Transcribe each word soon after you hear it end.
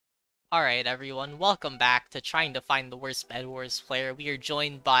Alright everyone, welcome back to trying to find the worst bedwars player. We are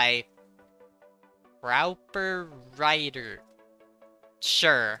joined by Rauper Ryder.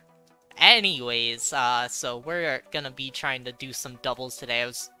 Sure. Anyways, so we're gonna be trying to do some doubles today. I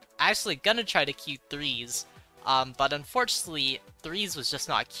was actually gonna try to queue threes, but unfortunately, threes was just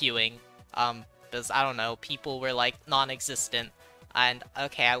not queuing, because I don't know, people were like non-existent. And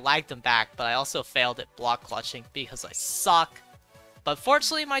okay, I lagged them back, but I also failed at block clutching because I suck. But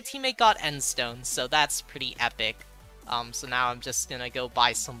fortunately, my teammate got endstone, so that's pretty epic. So now I'm just gonna go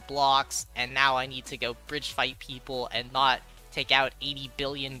buy some blocks, and now I need to go bridge fight people and not take out 80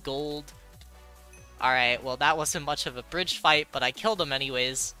 billion gold. Alright, well that wasn't much of a bridge fight, but I killed him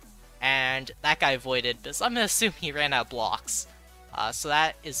anyways. And that guy avoided, because I'm gonna assume he ran out of blocks. So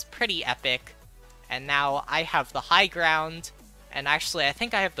that is pretty epic. And now I have the high ground, and actually I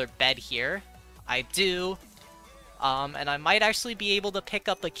think I have their bed here. I do. And I might actually be able to pick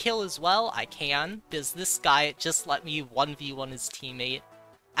up a kill as well. I can, because this guy just let me 1v1 his teammate.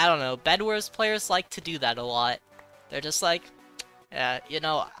 I don't know, bedwars players like to do that a lot. They're just like, you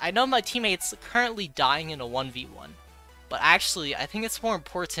know, I know my teammate's currently dying in a 1v1, but actually, I think it's more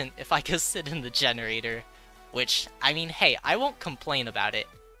important if I could sit in the generator. Which, I mean, hey, I won't complain about it,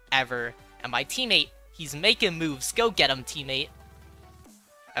 ever. And my teammate, he's making moves. Go get him, teammate.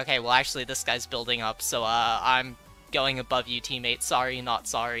 Okay, well actually this guy's building up, so I'm going above you, teammate. Sorry, not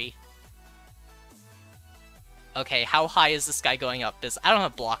sorry. Okay, how high is this guy going up? Because I don't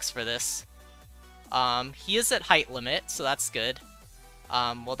have blocks for this. He is at height limit, so that's good.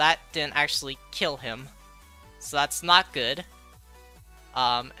 Well that didn't actually kill him, so that's not good.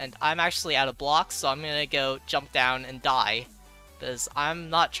 And I'm actually out of blocks, so I'm gonna go jump down and die, because I'm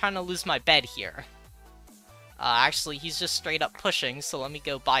not trying to lose my bed here. Actually, he's just straight up pushing, so let me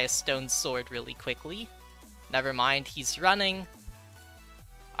go buy a stone sword really quickly. Never mind, he's running.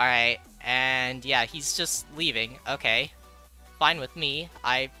 Alright, and yeah, he's just leaving. Okay, fine with me.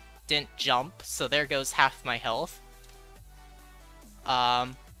 I didn't jump, so there goes half my health.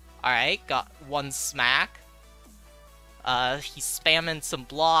 Alright, got one smack. He's spamming some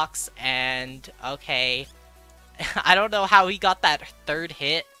blocks, and okay. I don't know how he got that third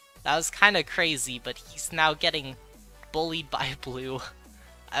hit. That was kind of crazy, but he's now getting bullied by blue.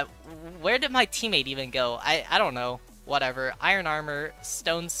 Where did my teammate even go? I don't know. Whatever. Iron armor,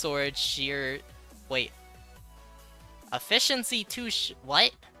 stone sword, sheer... Wait. Efficiency 2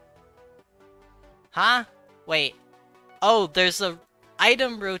 what? Huh? Wait. Oh, there's a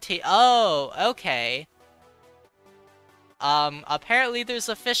item rotate... Oh, okay. Apparently there's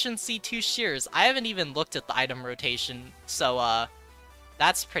efficiency 2 shears. I haven't even looked at the item rotation, so,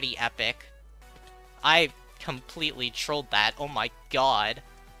 that's pretty epic. I completely trolled that. Oh my god.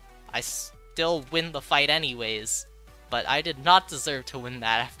 I still win the fight anyways, but I did not deserve to win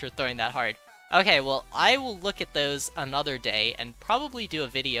that after throwing that hard. Okay, well, I will look at those another day and probably do a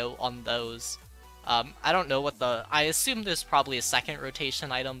video on those. I don't know what I assume there's probably a second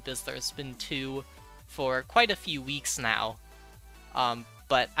rotation item, because there's been 2 for quite a few weeks now.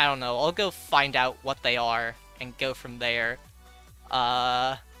 But I don't know, I'll go find out what they are and go from there.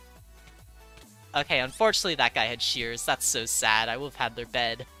 Okay, unfortunately that guy had shears. That's so sad. I would've had their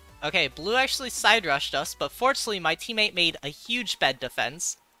bed. Okay, blue actually side rushed us, but fortunately my teammate made a huge bed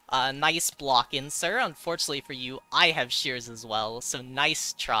defense. Nice block in, sir. Unfortunately for you, I have shears as well, so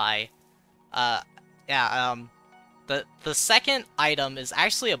nice try. Yeah, the second item is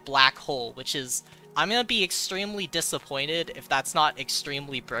actually a black hole, which is... I'm gonna be extremely disappointed if that's not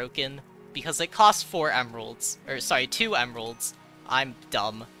extremely broken, because it costs 4 emeralds. Or, sorry, 2 emeralds. I'm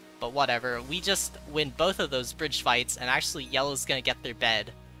dumb, but whatever. We just win both of those bridge fights, and actually yellow's gonna get their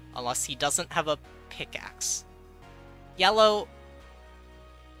bed. Unless he doesn't have a pickaxe. Yellow...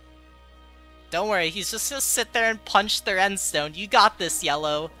 Don't worry, he's just gonna sit there and punch their endstone. You got this,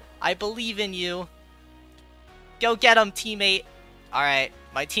 Yellow. I believe in you. Go get him, teammate. Alright,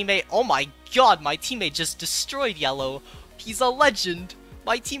 my teammate... Oh my god, my teammate just destroyed Yellow. He's a legend.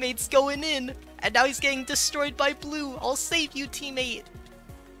 My teammate's going in, and now he's getting destroyed by blue. I'll save you, teammate.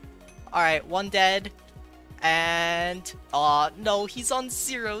 Alright, one dead. And... no, he's on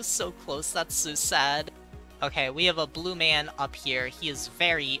 0. So close, that's so sad. Okay, we have a blue man up here. He is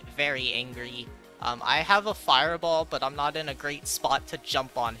very, very angry. I have a fireball, but I'm not in a great spot to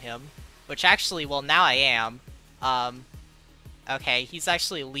jump on him. Which actually, well, now I am. Okay, he's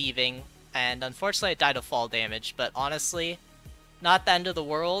actually leaving. And unfortunately I died of fall damage, but honestly, not the end of the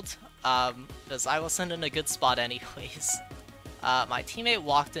world. Because I wasn't in a good spot anyways. My teammate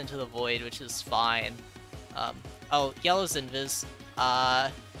walked into the void, which is fine. Oh, yellow's invis.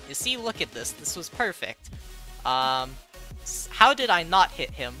 You see, look at this. This was perfect. How did I not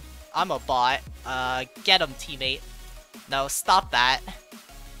hit him? I'm a bot. Get him, teammate. No, stop that.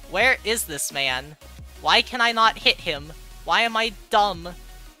 Where is this man? Why can I not hit him? Why am I dumb?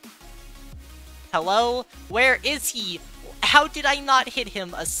 Hello? Where is he? How did I not hit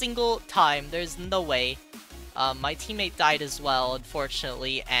him a single time? There's no way. My teammate died as well,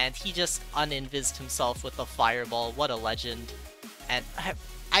 unfortunately, and he just uninvised himself with a fireball. What a legend. And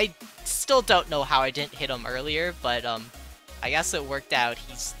I still don't know how I didn't hit him earlier, but I guess it worked out.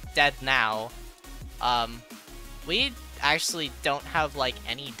 He's dead now. We actually don't have like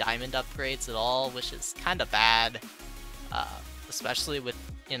any diamond upgrades at all, which is kind of bad. Especially with,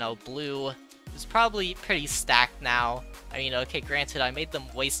 you know, blue, who's probably pretty stacked now. I mean, okay, granted, I made them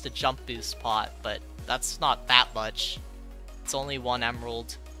waste a jump boost pot, but that's not that much. It's only 1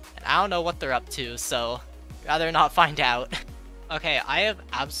 emerald, and I don't know what they're up to, so rather not find out. Okay, I have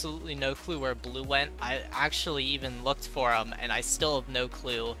absolutely no clue where blue went. I actually even looked for him, and I still have no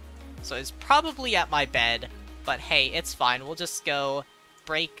clue. So he's probably at my bed, but hey, it's fine. We'll just go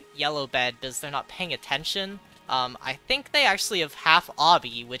break yellow bed because they're not paying attention. I think they actually have half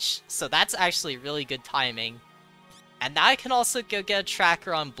obby, so that's actually really good timing. And now I can also go get a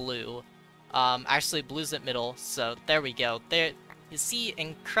tracker on blue. Actually, blue's at middle, so there we go. There, you see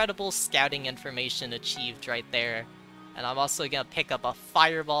incredible scouting information achieved right there. And I'm also gonna pick up a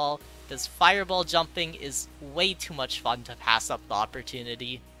fireball, because fireball jumping is way too much fun to pass up the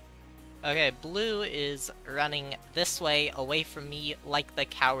opportunity. Okay, blue is running this way, away from me, like the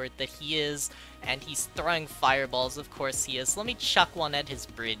coward that he is, and he's throwing fireballs, of course he is. Let me chuck one at his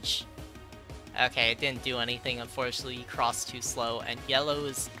bridge. Okay, it didn't do anything, unfortunately, he crossed too slow, and yellow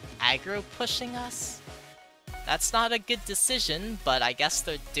is aggro pushing us? That's not a good decision, but I guess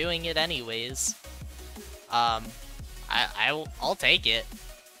they're doing it anyways. I'll take it.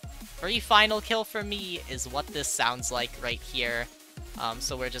 Free final kill for me is what this sounds like right here.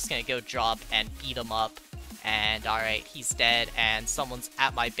 So we're just gonna go drop and beat him up. And alright, he's dead, and someone's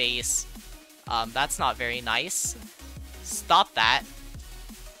at my base. That's not very nice. Stop that.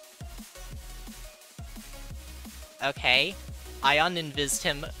 Okay, I uninvised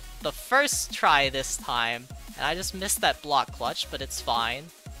him the first try this time, and I just missed that block clutch, but it's fine.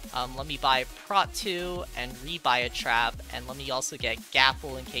 Let me buy Prot 2 and rebuy a trap, and let me also get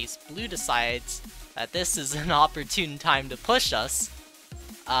Gapple in case blue decides that this is an opportune time to push us.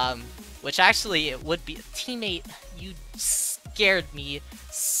 Which actually it would be. Teammate, you scared me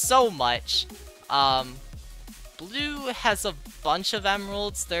so much. Blue has a bunch of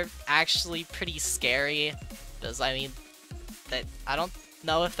emeralds. They're actually pretty scary. Because, I mean, I don't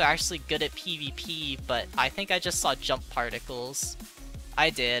know if they're actually good at PvP, but I think I just saw jump particles. I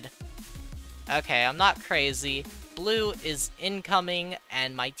did. Okay, I'm not crazy. Blue is incoming,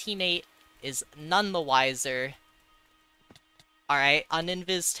 and my teammate is none the wiser. Alright,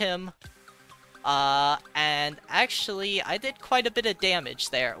 uninvised him. And actually, I did quite a bit of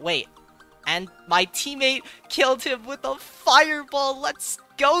damage there. Wait, and my teammate killed him with a fireball! Let's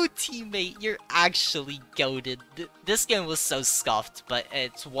go, teammate! You're actually goated. This game was so scuffed, but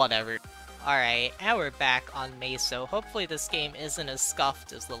it's whatever. Alright, and we're back on Meso. Hopefully this game isn't as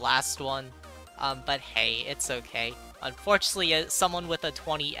scuffed as the last one. But hey, it's okay. Unfortunately, someone with a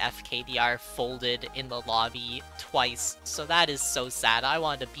 20 FKDR folded in the lobby twice, so that is so sad. I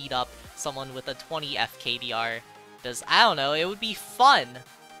wanted to beat up someone with a 20 FKDR, because, I don't know, it would be fun.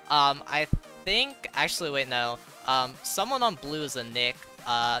 I think, actually, wait, no. Someone on blue is a Nick,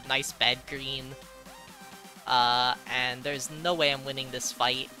 nice bed green. And there's no way I'm winning this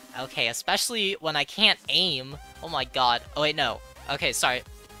fight. Okay, especially when I can't aim. Oh my god. Oh wait, no. Okay, sorry.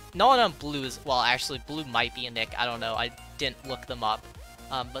 No one on blue is, well, actually, blue might be a Nick. I don't know. I didn't look them up.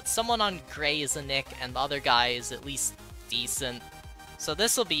 But someone on gray is a Nick, and the other guy is at least decent. So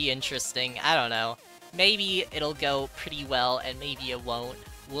this will be interesting. I don't know. Maybe it'll go pretty well, and maybe it won't.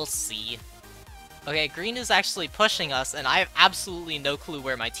 We'll see. Okay, green is actually pushing us, and I have absolutely no clue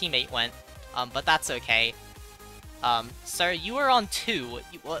where my teammate went. But that's okay. Sir, you are on 2.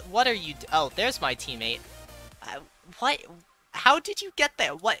 What are you oh, there's my teammate. What? How did you get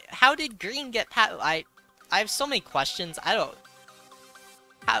there? What? How did green get past? I have so many questions. I don't.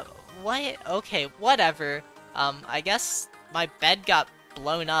 How? What? Okay, whatever. I guess my bed got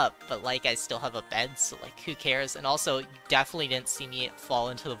blown up, but like I still have a bed, so like who cares? And also, you definitely didn't see me fall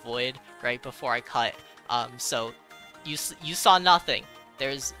into the void right before I cut. So you saw nothing.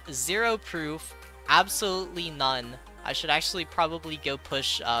 There's 0 proof, absolutely none. I should actually probably go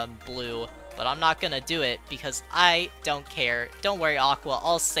push blue. But I'm not gonna do it, because I don't care. Don't worry, Aqua,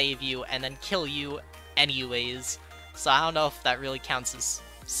 I'll save you, and then kill you anyways. So I don't know if that really counts as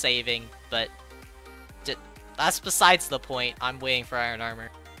saving, but that's besides the point. I'm waiting for iron armor.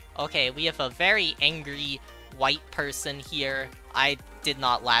 Okay, we have a very angry white person here. I did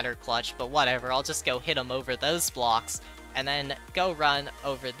not ladder clutch, but whatever. I'll just go hit him over those blocks, and then go run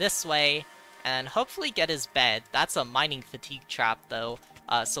over this way, and hopefully get his bed. That's a mining fatigue trap, though.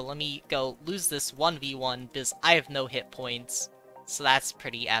 So let me go lose this 1v1, because I have no hit points. So that's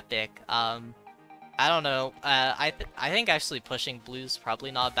pretty epic. I don't know. I think actually pushing blue's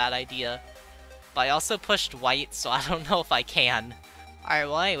probably not a bad idea. But I also pushed white, so I don't know if I can. Alright,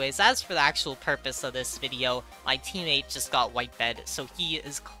 well anyways, as for the actual purpose of this video, my teammate just got white bed, so he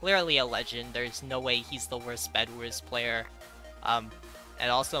is clearly a legend. There's no way he's the worst bedwars player. And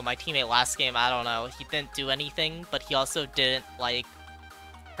also my teammate last game, I don't know, he didn't do anything, but he also didn't, like,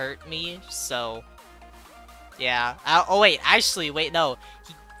 hurt me, so... Yeah. Oh wait, actually, wait, no.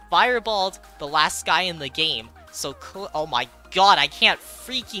 He fireballed the last guy in the game, so oh my god, I can't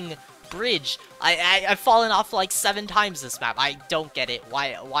freaking bridge. I've fallen off like 7 times this map. I don't get it.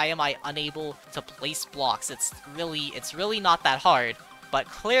 Why am I unable to place blocks? It's really not that hard, but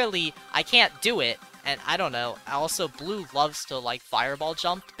clearly I can't do it. And I don't know. Also, blue loves to like fireball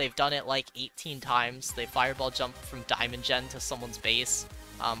jump. They've done it like 18 times. They fireball jump from diamond gen to someone's base.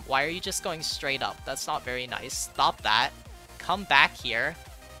 Why are you just going straight up? That's not very nice. Stop that. Come back here.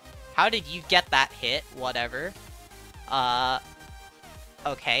 How did you get that hit? Whatever.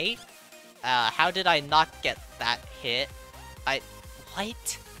 Okay. How did I not get that hit?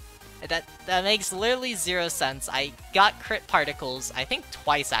 What? That makes literally 0 sense. I got crit particles, I think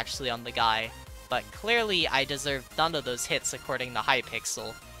twice actually on the guy, but clearly I deserve none of those hits according to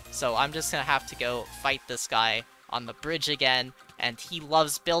hypixel. So I'm just gonna have to go fight this guy on the bridge again, and he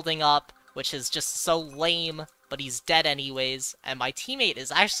loves building up, which is just so lame, but he's dead anyways, and my teammate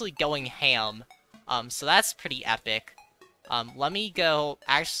is actually going ham. So that's pretty epic. Let me go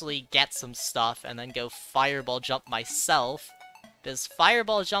actually get some stuff and then go fireball jump myself, because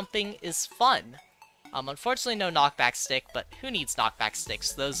fireball jumping is fun. Unfortunately no knockback stick, but who needs knockback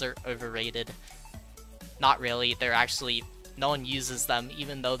sticks? Those are overrated. Not really, they're actually, no one uses them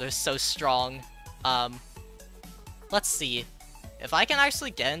even though they're so strong. Let's see. If I can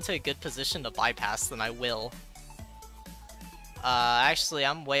actually get into a good position to bypass, then I will. Actually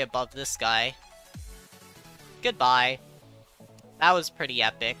I'm way above this guy. Goodbye. That was pretty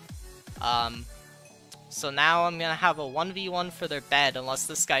epic. So now I'm gonna have a 1v1 for their bed, unless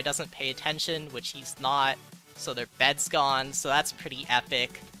this guy doesn't pay attention, which he's not. So their bed's gone, so that's pretty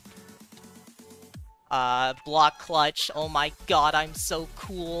epic. Block clutch, oh my god, I'm so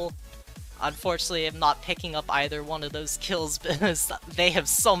cool. Unfortunately, I'm not picking up either one of those kills because they have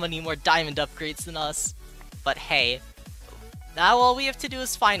so many more diamond upgrades than us. But hey, now all we have to do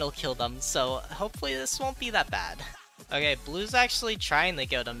is final kill them, so hopefully this won't be that bad. Okay, blue's actually trying to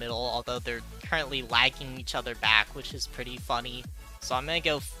go to middle, although they're currently lagging each other back, which is pretty funny. So I'm gonna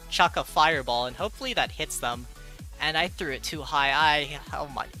go chuck a fireball, and hopefully that hits them. And I threw it too high. Oh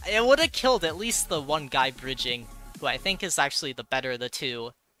my, it would have killed at least the one guy bridging, who I think is actually the better of the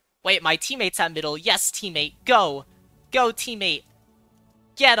two. Wait, my teammate's at middle. Yes, teammate, go! Go, teammate!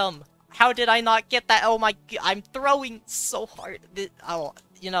 Get him! How did I not get that? Oh my, I'm throwing so hard. Oh,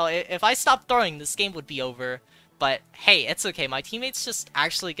 you know, if I stopped throwing, this game would be over. But hey, it's okay. My teammate's just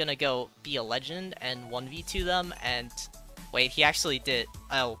actually gonna go be a legend and 1v2 them, and... Wait, he actually did...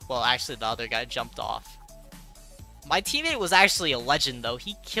 Oh, well, actually the other guy jumped off. My teammate was actually a legend, though.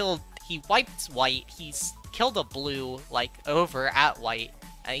 He wiped white, he's killed a blue, like, over at white,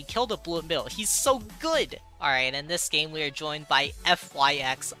 and he killed a blue in middle. He's so good! Alright, in this game we are joined by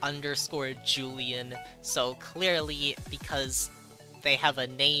FYX_Julian, so clearly, because they have a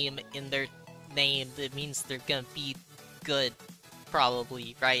name in their name, it means they're gonna be good,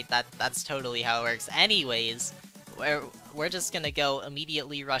 probably, right? That's totally how it works. Anyways, we're just gonna go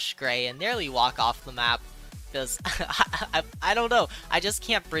immediately rush gray and nearly walk off the map, because I don't know, I just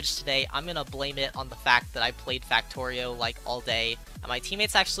can't bridge today. I'm gonna blame it on the fact that I played Factorio like all day, and my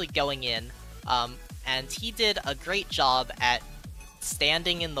teammate's actually going in, and he did a great job at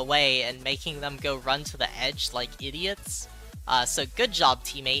standing in the way and making them go run to the edge like idiots. So good job,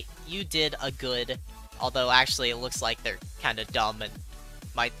 teammate. You did a good, although actually it looks like they're kind of dumb, and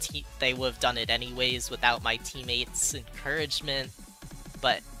they would have done it anyways without my teammates' encouragement.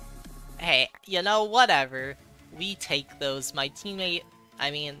 But hey, you know, whatever. We take those. My teammate,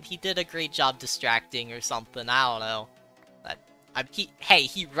 I mean, he did a great job distracting or something. I don't know. Hey,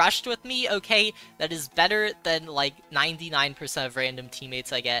 he rushed with me, okay? That is better than, like, 99% of random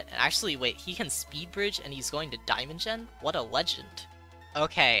teammates I get. And actually, wait, he can speed bridge and he's going to diamond gen? What a legend.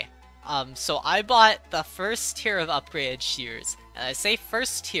 Okay, so I bought the first tier of upgraded shears. And I say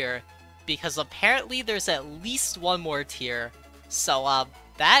first tier because apparently there's at least one more tier. So,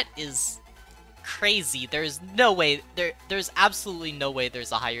 That is crazy. There's no way, there's absolutely no way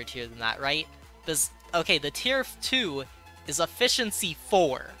there's a higher tier than that, right? Okay, the tier 2 is efficiency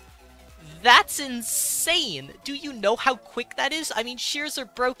 4. That's insane! Do you know how quick that is? I mean, shears are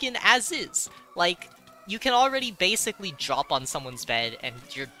broken as is. Like, you can already basically drop on someone's bed and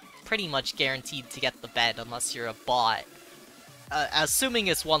you're pretty much guaranteed to get the bed unless you're a bot. Assuming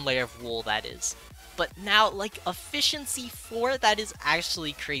it's one layer of wool, that is. But now, like, efficiency 4, that is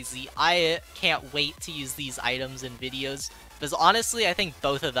actually crazy. I can't wait to use these items in videos, because honestly, I think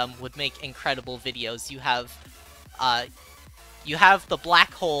both of them would make incredible videos. You have the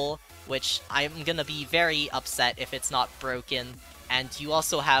black hole, which I'm gonna be very upset if it's not broken, and you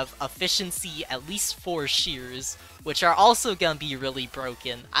also have efficiency at least 4 shears, which are also gonna be really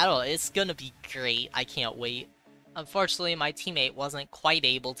broken. I don't know, it's gonna be great. I can't wait. Unfortunately, my teammate wasn't quite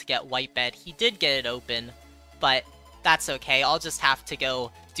able to get white bed. He did get it open, but that's okay. I'll just have to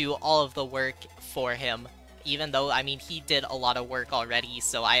go do all of the work for him. Even though, I mean, he did a lot of work already,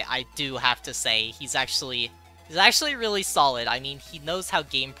 so I do have to say, he's actually really solid. I mean, he knows how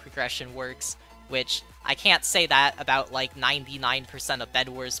game progression works, which I can't say that about, like, 99% of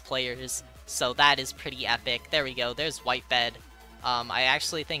bedwars players, so that is pretty epic. There we go, there's white bed. I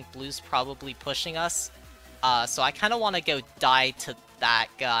actually think blue's probably pushing us. So I kind of want to go die to that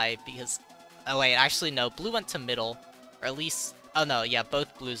guy because... Oh wait, actually no, blue went to middle. Or at least... Oh no, yeah,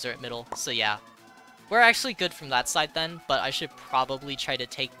 both blues are at middle, so yeah. We're actually good from that side then, but I should probably try to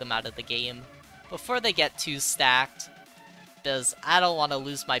take them out of the game before they get too stacked. Because I don't want to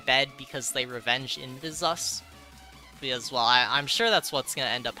lose my bed because they revenge invis us. Because, well, I'm sure that's what's going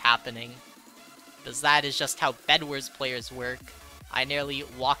to end up happening. Because that is just how bedwars players work. I nearly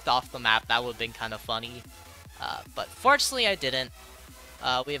walked off the map, that would have been kind of funny. But fortunately I didn't.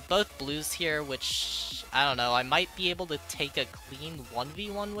 We have both blues here, which, I don't know, I might be able to take a clean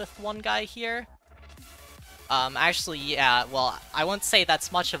 1v1 with one guy here. Actually, yeah, well, I won't say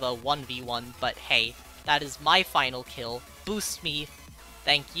that's much of a 1v1, but hey, that is my final kill. Boost me.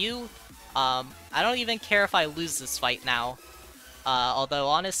 Thank you. I don't even care if I lose this fight now. Although,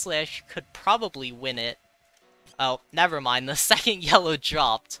 honestly, I could probably win it. Oh, never mind, the second yellow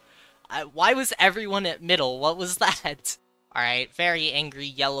dropped. Why was everyone at middle? What was that? Alright, very angry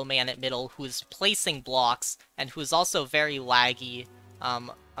yellow man at middle who is placing blocks and who is also very laggy.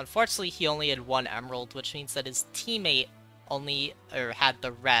 Unfortunately, he only had 1 emerald, which means that his teammate had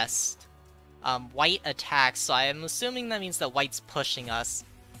the rest. White attacks, so I'm assuming that means that white's pushing us.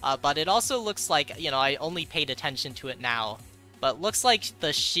 But it also looks like, you know, I only paid attention to it now. But looks like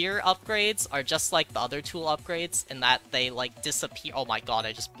the shear upgrades are just like the other tool upgrades in that they, like, disappear. Oh my god,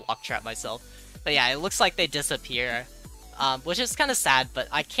 I just block trapped myself. But yeah, it looks like they disappear. Which is kind of sad, but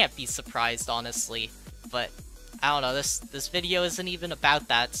I can't be surprised, honestly. But, I don't know, this video isn't even about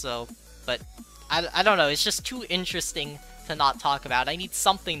that, so... But, I don't know, it's just too interesting to not talk about. I need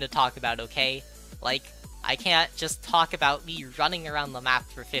something to talk about, okay? Like, I can't just talk about me running around the map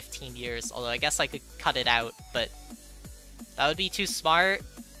for 15 years, although I guess I could cut it out, but... That would be too smart.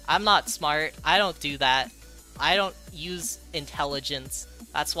 I'm not smart. I don't do that. I don't use intelligence.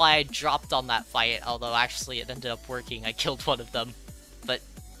 That's why I dropped on that fight, although actually it ended up working. I killed one of them. But,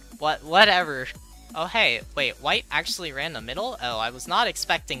 whatever. Oh hey, wait, white actually ran the middle? Oh, I was not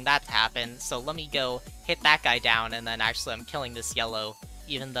expecting that to happen, so let me go hit that guy down, and then actually I'm killing this yellow,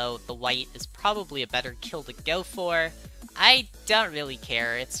 even though the white is probably a better kill to go for. I don't really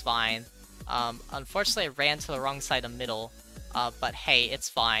care, it's fine. Unfortunately I ran to the wrong side of middle. But hey, it's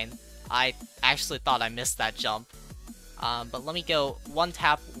fine. I actually thought I missed that jump. But let me go one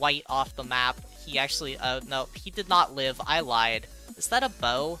tap white off the map. He actually, no, he did not live. I lied. Is that a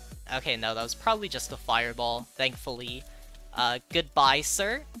bow? Okay, no, that was probably just a fireball, thankfully. Goodbye,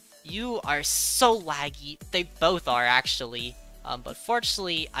 sir. You are so laggy. They both are, actually. But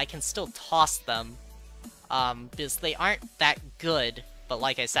fortunately, I can still toss them. Because they aren't that good. But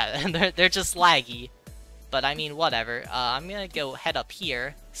like I said, they're just laggy. But I mean, whatever. I'm gonna go head up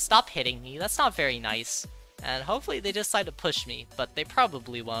here. Stop hitting me. That's not very nice. And hopefully they decide to push me, but they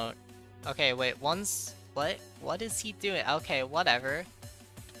probably won't. Okay, wait, one's... What is he doing? Okay, whatever.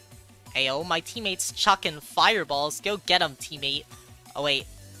 Ayo, my teammate's chucking fireballs. Go get him, teammate. Oh wait,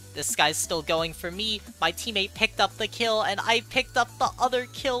 this guy's still going for me. My teammate picked up the kill, and I picked up the other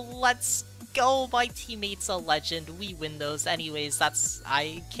kill. Let's go! My teammate's a legend. We win those. Anyways,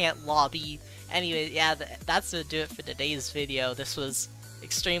 I can't lobby. Anyway, yeah, that's gonna do it for today's video. This was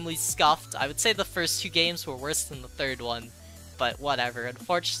extremely scuffed. I would say the first 2 games were worse than the 3rd one. But whatever.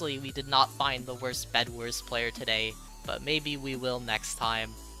 Unfortunately, we did not find the worst bedwars player today. But maybe we will next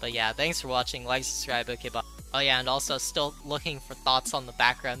time. But yeah, thanks for watching. Like, subscribe, okay, bye. Oh yeah, and also still looking for thoughts on the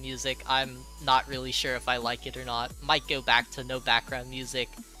background music. I'm not really sure if I like it or not. Might go back to no background music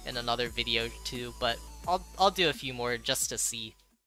in another video too, but I'll do a few more just to see.